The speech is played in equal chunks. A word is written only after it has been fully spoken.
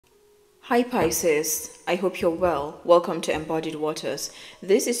Hi Pisces, I hope you're well. Welcome to Embodied Waters.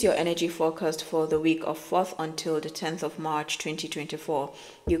 This is your energy forecast for the week of 4th until the 10th of March 2024.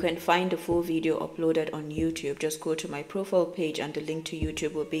 You can find the full video uploaded on YouTube. Just go to my profile page and the link to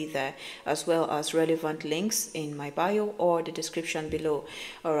YouTube will be there, as well as relevant links in my bio or the description below.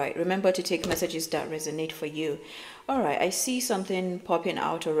 Alright, remember to take messages that resonate for you. Alright, I see something popping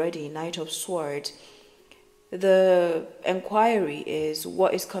out already, Knight of Swords. The inquiry is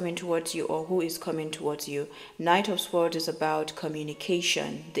what is coming towards you or who is coming towards you. Knight of Swords is about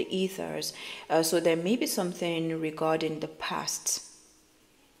communication, the ethers. So there may be something regarding the past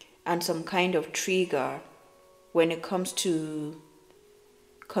and some kind of trigger when it comes to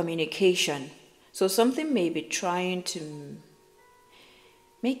communication. So something may be trying to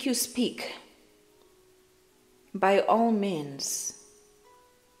make you speak. By all means.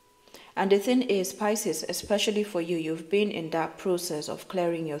 And the thing is, Pisces, especially for you, you've been in that process of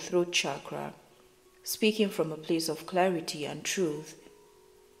clearing your throat chakra, speaking from a place of clarity and truth.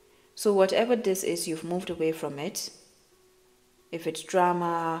 So whatever this is, you've moved away from it. If it's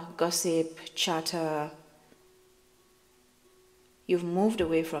drama, gossip, chatter, you've moved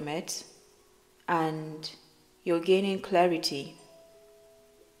away from it and you're gaining clarity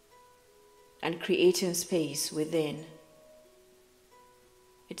and creating space within.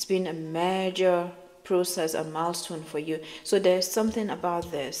 It's been a major process and milestone for you. So there's something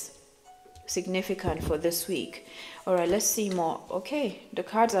about this significant for this week. All right, let's see more. Okay, the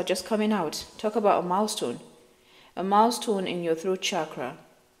cards are just coming out. Talk about a milestone. A milestone in your throat chakra.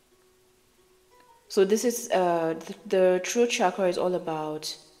 So this is, the throat chakra is all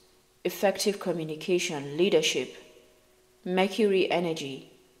about effective communication, leadership, Mercury energy.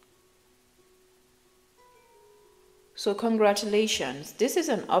 So congratulations, this is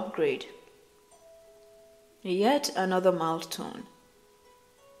an upgrade. Yet another milestone.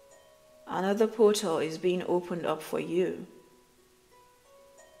 Another portal is being opened up for you.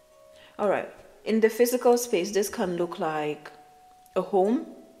 Alright, in the physical space, this can look like a home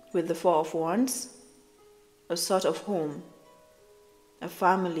with the Four of Wands, a sort of home, a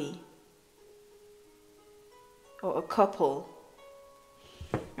family, or a couple.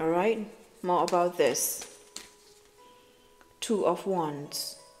 Alright, more about this. Two of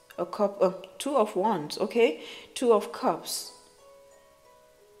Wands, Two of Wands, okay? Two of Cups.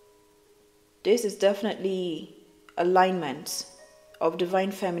 This is definitely alignment of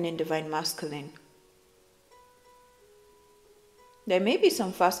divine feminine, divine masculine. There may be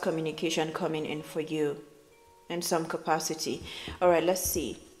some fast communication coming in for you in some capacity. All right, let's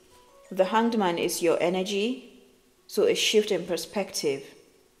see. The Hanged Man is your energy, so a shift in perspective.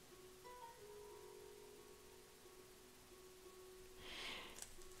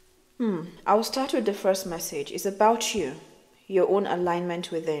 I'll start with the first message. It's about you, your own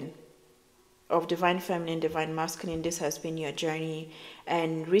alignment within, of divine feminine, divine masculine. This has been your journey,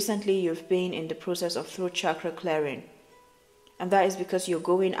 and recently you've been in the process of throat chakra clearing, and that is because you're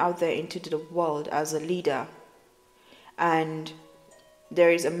going out there into the world as a leader, and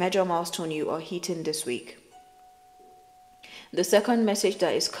there is a major milestone you are hitting this week. The second message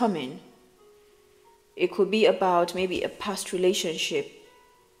that is coming, it could be about maybe a past relationship,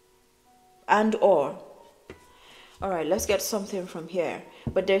 Alright, let's get something from here.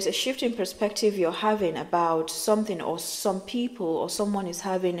 But there's a shift in perspective you're having about something, or some people or someone is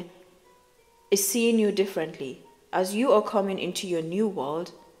seeing you differently. As you are coming into your new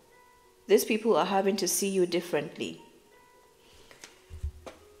world, these people are having to see you differently.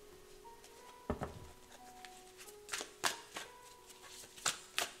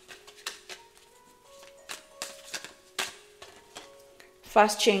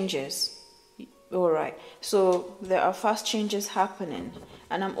 Fast changes. Alright, so there are fast changes happening,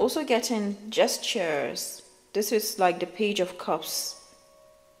 and I'm also getting gestures. This is like the Page of Cups.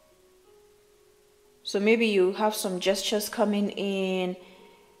 So maybe you have some gestures coming in,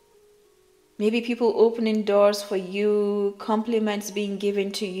 maybe people opening doors for you, compliments being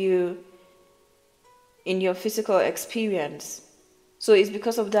given to you in your physical experience. So it's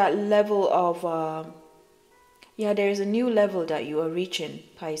because of that level of, there is a new level that you are reaching,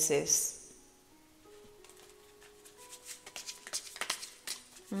 Pisces.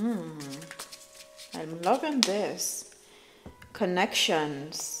 I'm loving this.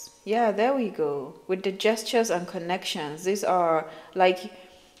 Connections. Yeah, there we go. With the gestures and connections, these are like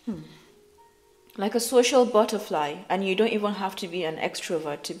a social butterfly, and you don't even have to be an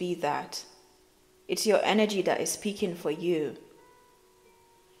extrovert to be that. It's your energy that is speaking for you.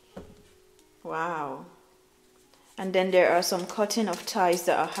 Wow. And then there are some cutting of ties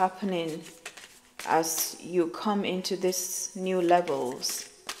that are happening as you come into these new levels.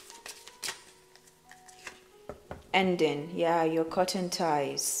 ending. Yeah, you're cutting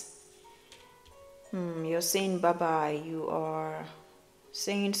ties. You're saying bye-bye. You are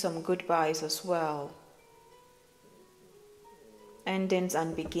saying some goodbyes as well. Endings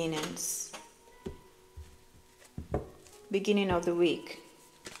and beginnings. Beginning of the week.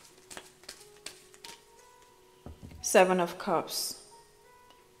 7 of Cups.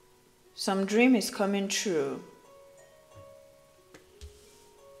 Some dream is coming true.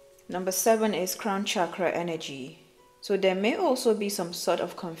 Number 7 is crown chakra energy. So there may also be some sort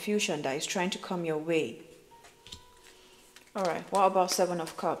of confusion that is trying to come your way. Alright, what about 7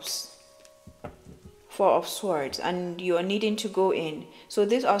 of Cups? 4 of Swords, and you are needing to go in. So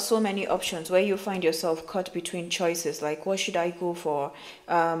these are so many options where you find yourself caught between choices. Like, what should I go for?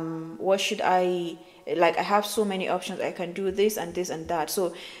 What should I... Like, I have so many options. I can do this and this and that.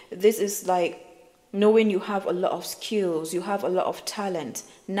 So this is like knowing you have a lot of skills, you have a lot of talent.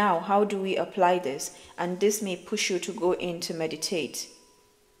 Now, how do we apply this? And this may push you to go in to meditate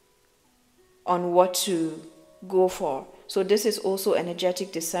on what to go for. So this is also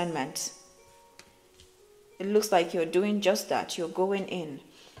energetic discernment. It looks like you're doing just that. You're going in.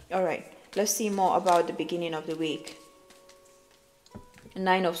 All right, let's see more about the beginning of the week.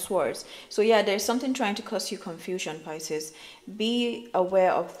 9 of Swords. So yeah, there's something trying to cause you confusion, Pisces. Be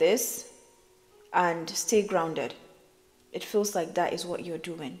aware of this and stay grounded. It feels like that is what you're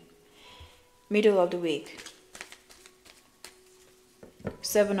doing. Middle of the week.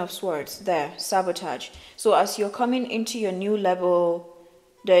 7 of Swords. There, sabotage. So as you're coming into your new level,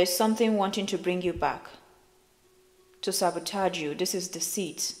 there is something wanting to bring you back, to sabotage you. This is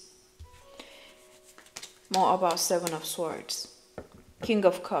deceit. More about 7 of Swords. King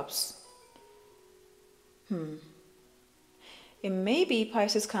of Cups. It may be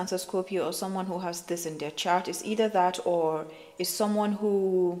Pisces, Cancer, Scorpio, or someone who has this in their chart. It's either that or it's someone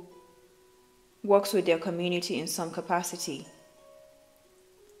who works with their community in some capacity.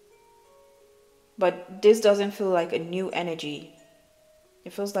 But this doesn't feel like a new energy.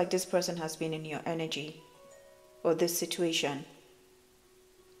 It feels like this person has been in your energy or this situation.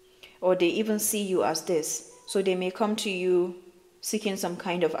 Or they even see you as this. So they may come to you seeking some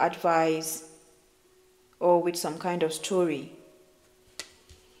kind of advice or with some kind of story.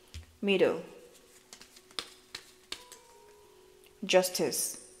 Middle.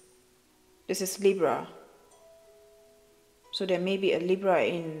 Justice. This is Libra. So there may be a Libra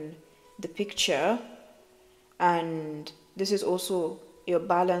in the picture, and this is also your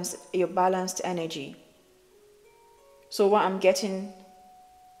balanced energy. So what I'm getting,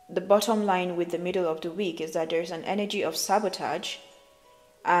 the bottom line with the middle of the week is that there's an energy of sabotage,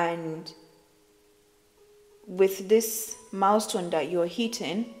 and with this milestone that you're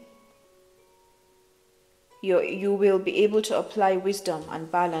hitting, you will be able to apply wisdom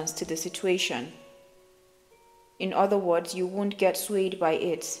and balance to the situation. In other words, you won't get swayed by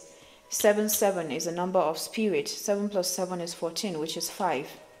it. 7 is a number of spirit. 7 plus 7 is 14, which is 5.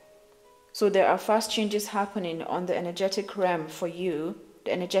 So there are fast changes happening on the energetic realm for you,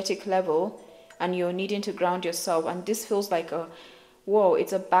 the energetic level, and you're needing to ground yourself. And this feels like whoa,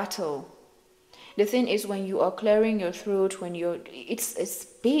 it's a battle. The thing is, when you are clearing your throat, it's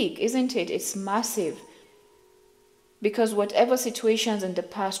big, isn't it? It's massive. Because whatever situations in the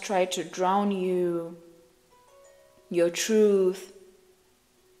past tried to drown you, your truth,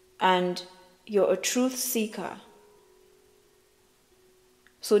 and you're a truth seeker.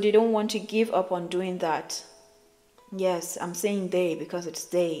 So they don't want to give up on doing that. Yes, I'm saying they because it's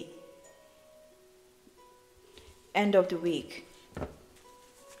they. End of the week.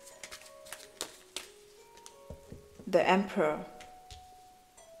 The Emperor.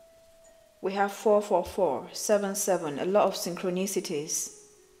 We have 444, 77, a lot of synchronicities.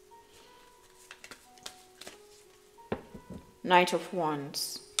 Knight of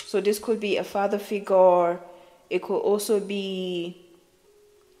Wands. So this could be a father figure. It could also be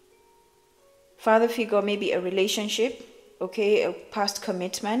father figure, maybe a relationship, okay, a past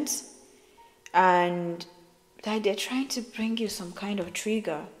commitment. And that they're trying to bring you some kind of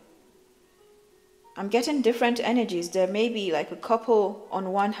trigger. I'm getting different energies. There may be like a couple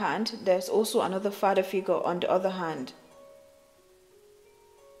on one hand. There's also another father figure on the other hand.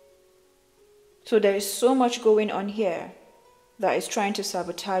 So there is so much going on here that is trying to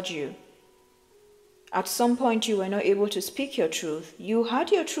sabotage you. At some point you were not able to speak your truth. You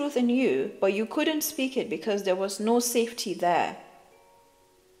had your truth in you, but you couldn't speak it because there was no safety there.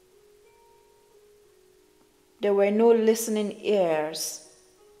 There were no listening ears,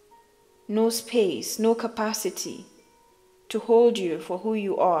 no space, no capacity to hold you for who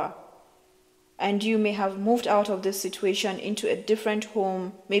you are. And you may have moved out of this situation into a different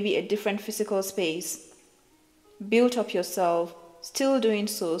home, maybe a different physical space. built up yourself, still doing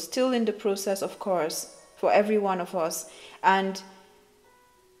so, still in the process, of course, for every one of us. And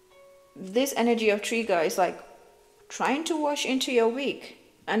this energy of trigger is like trying to wash into your week,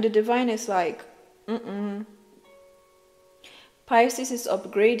 and the divine is like, Pisces is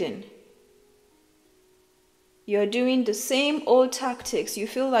upgrading. You're doing the same old tactics. You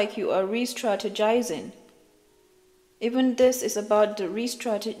feel like you are re-strategizing. Even this is about the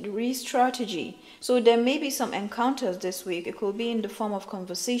re-strategy. So there may be some encounters this week. It could be in the form of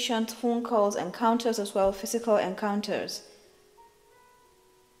conversations, phone calls, encounters as well, physical encounters.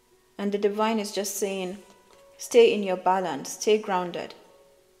 And the divine is just saying, stay in your balance, stay grounded,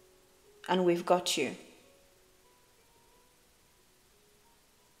 and we've got you.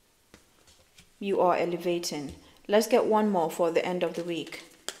 You are elevating. Let's get one more for the end of the week.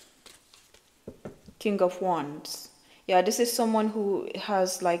 King of Wands. Yeah, this is someone who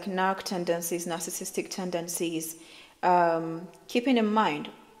has like narc tendencies, narcissistic tendencies. Keeping in mind,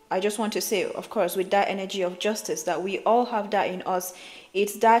 I just want to say, of course, with that energy of justice, that we all have that in us.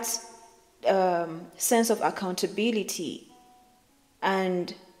 It's that sense of accountability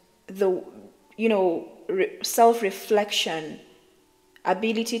and the, self-reflection,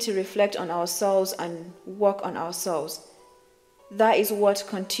 ability to reflect on ourselves and work on ourselves. That is what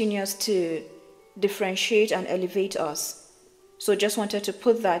continues to differentiate and elevate us. So just wanted to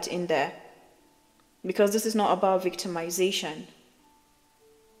put that in there, because this is not about victimization.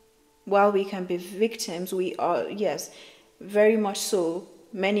 While we can be victims, we are, yes, very much so,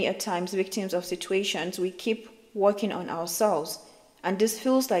 many a times victims of situations. We keep working on ourselves, and this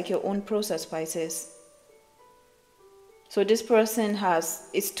feels like your own process, Pisces. So this person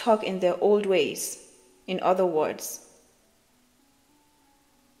is stuck in their old ways, in other words.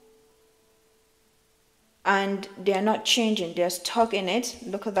 And they're not changing, they're stuck in it.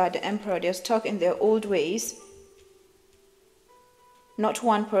 Look at that, the Emperor, they're stuck in their old ways. Not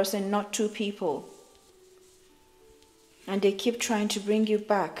one person, not two people. And they keep trying to bring you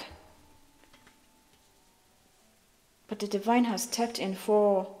back. But the divine has stepped in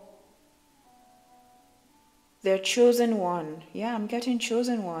for their chosen one. Yeah, I'm getting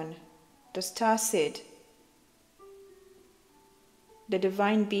chosen one. The star seed. The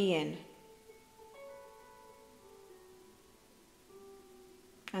divine being.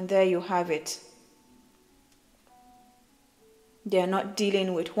 And there you have it. They're not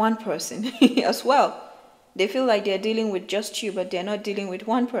dealing with one person as well. They feel like they're dealing with just you, but they're not dealing with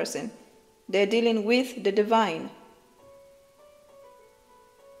one person. They're dealing with the divine.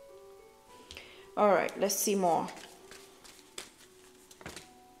 All right, let's see more.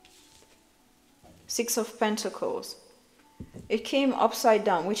 Six of Pentacles. It came upside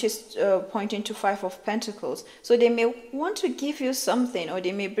down, which is pointing to Five of Pentacles. So they may want to give you something, or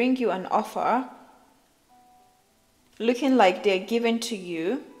they may bring you an offer, looking like they're given to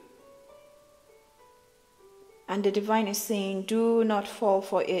you. And the divine is saying, do not fall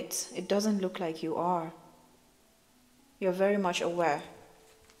for it. It doesn't look like you are. You're very much aware.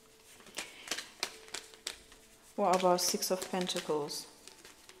 What about Six of Pentacles?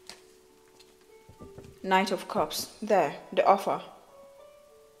 Knight of Cups. There, the offer.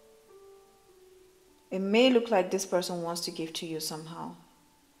 It may look like this person wants to give to you somehow.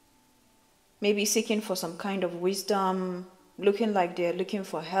 Maybe seeking for some kind of wisdom, looking like they're looking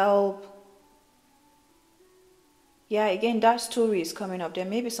for help. Yeah, again, that story is coming up. There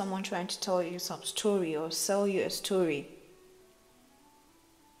may be someone trying to tell you some story or sell you a story.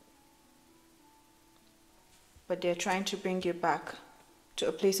 But they're trying to bring you back to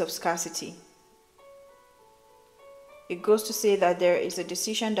a place of scarcity. It goes to say that there is a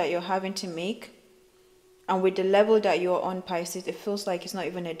decision that you're having to make. And with the level that you're on, Pisces, it feels like it's not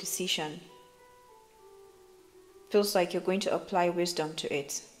even a decision. It feels like you're going to apply wisdom to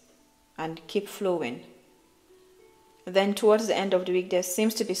it and keep flowing. Then towards the end of the week, there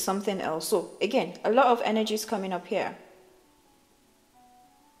seems to be something else. So again, a lot of energy is coming up here.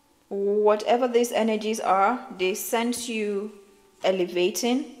 Whatever these energies are, they sense you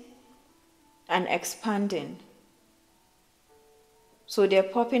elevating and expanding. So they're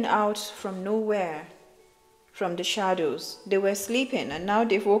popping out from nowhere, from the shadows. They were sleeping and now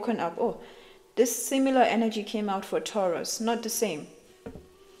they've woken up. Oh, this similar energy came out for Taurus, not the same.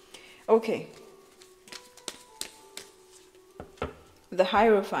 Okay. The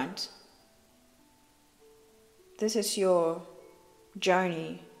Hierophant. This is your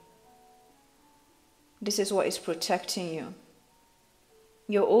journey. This is what is protecting you.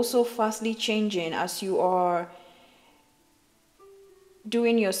 You're also fastly changing as you are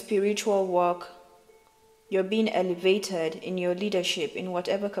doing your spiritual work. You're being elevated in your leadership in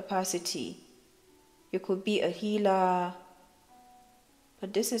whatever capacity. You could be a healer,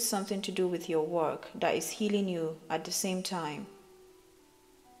 but this is something to do with your work that is healing you at the same time.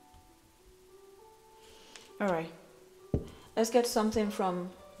 All right, let's get something from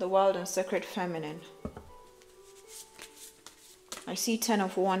the wild and sacred feminine. I see 10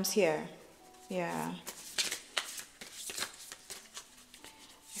 of Wands here. Yeah.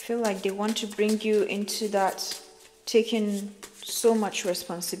 I feel like they want to bring you into that taking so much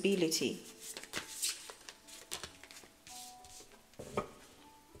responsibility.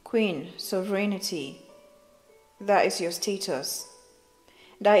 Queen, sovereignty. That is your status.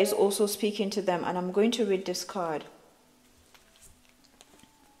 That is also speaking to them, and I'm going to read this card.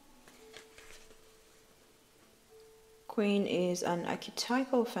 Queen is an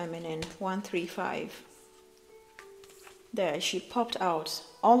archetypal feminine, 135. There, she popped out.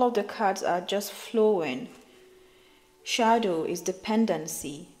 All of the cards are just flowing. Shadow is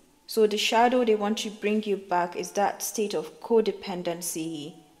dependency. So the shadow they want to bring you back is that state of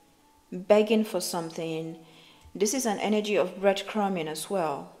codependency, begging for something. This is an energy of breadcrumbing as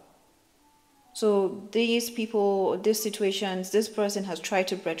well. So these people, these situations, this person has tried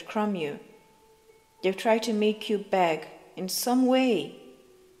to breadcrumb you. They've tried to make you beg in some way.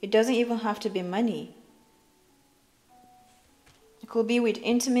 It doesn't even have to be money. It could be with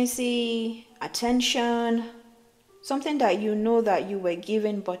intimacy, attention, something that you know that you were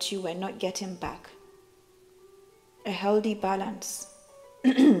given but you were not getting back. A healthy balance.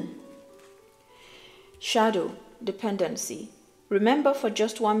 Shadow, dependency. Remember, for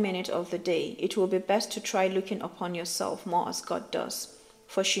just 1 minute of the day, it will be best to try looking upon yourself more as God does,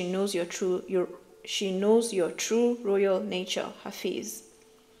 for she knows your true royal nature, Hafiz.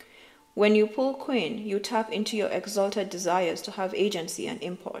 When you pull Queen, you tap into your exalted desires to have agency and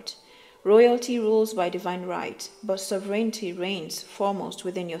import. Royalty rules by divine right, but sovereignty reigns foremost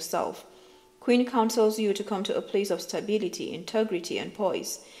within yourself. Queen counsels you to come to a place of stability, integrity, and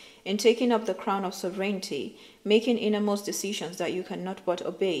poise. In taking up the crown of sovereignty, making innermost decisions that you cannot but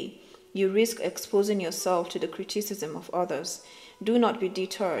obey, you risk exposing yourself to the criticism of others. Do not be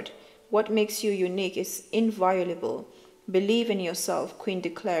deterred. What makes you unique is inviolable. Believe in yourself, Queen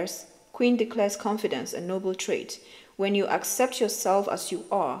declares. Queen declares confidence a noble trait. When you accept yourself as you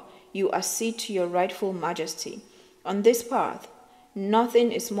are, you accede to your rightful majesty. On this path,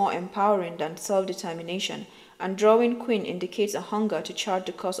 nothing is more empowering than self-determination, and drawing Queen indicates a hunger to chart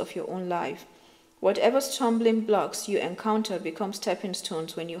the course of your own life. Whatever stumbling blocks you encounter become stepping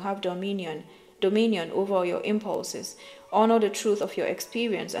stones when you have dominion over your impulses. Honor the truth of your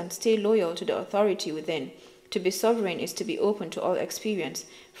experience and stay loyal to the authority within. To be sovereign is to be open to all experience,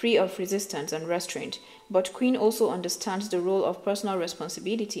 free of resistance and restraint. But Queen also understands the role of personal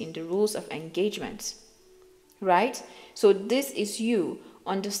responsibility in the rules of engagement. Right? So this is you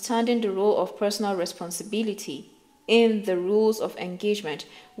understanding the role of personal responsibility in the rules of engagement,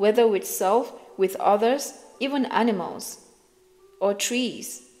 whether with self, with others, even animals or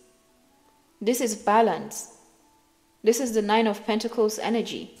trees. This is balance. This is the 9 of Pentacles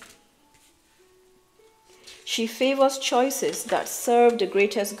energy. She favors choices that serve the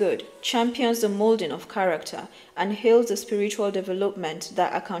greatest good, champions the molding of character, and hails the spiritual development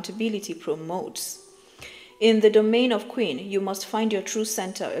that accountability promotes. In the domain of Queen, you must find your true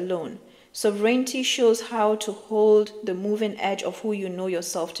center alone. Sovereignty shows how to hold the moving edge of who you know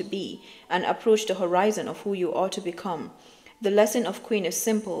yourself to be and approach the horizon of who you are to become. The lesson of Queen is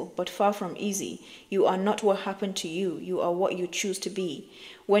simple, but far from easy. You are not what happened to you. You are what you choose to be.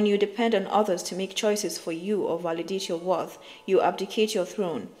 When you depend on others to make choices for you or validate your worth, you abdicate your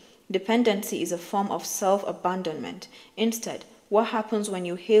throne. Dependency is a form of self-abandonment. Instead, what happens when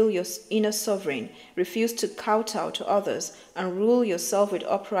you hail your inner sovereign, refuse to kowtow to others, and rule yourself with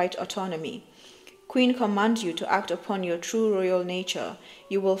upright autonomy? Queen commands you to act upon your true royal nature.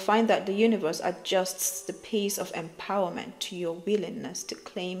 You will find that the universe adjusts the pace of empowerment to your willingness to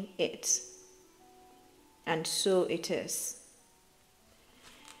claim it. And so it is.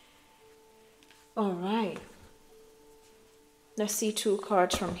 All right. Let's see 2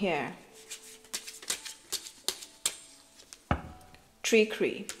 cards from here.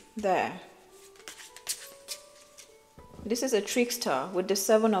 Trickery. There. This is a trickster with the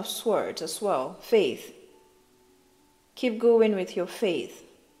 7 of Swords as well. Faith. Keep going with your faith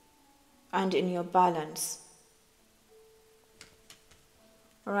and in your balance.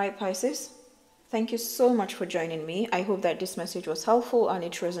 All right, Pisces. Thank you so much for joining me. I hope that this message was helpful and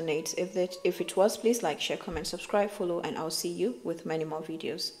it resonates. If it was, please like, share, comment, subscribe, follow, and I'll see you with many more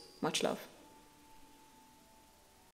videos. Much love.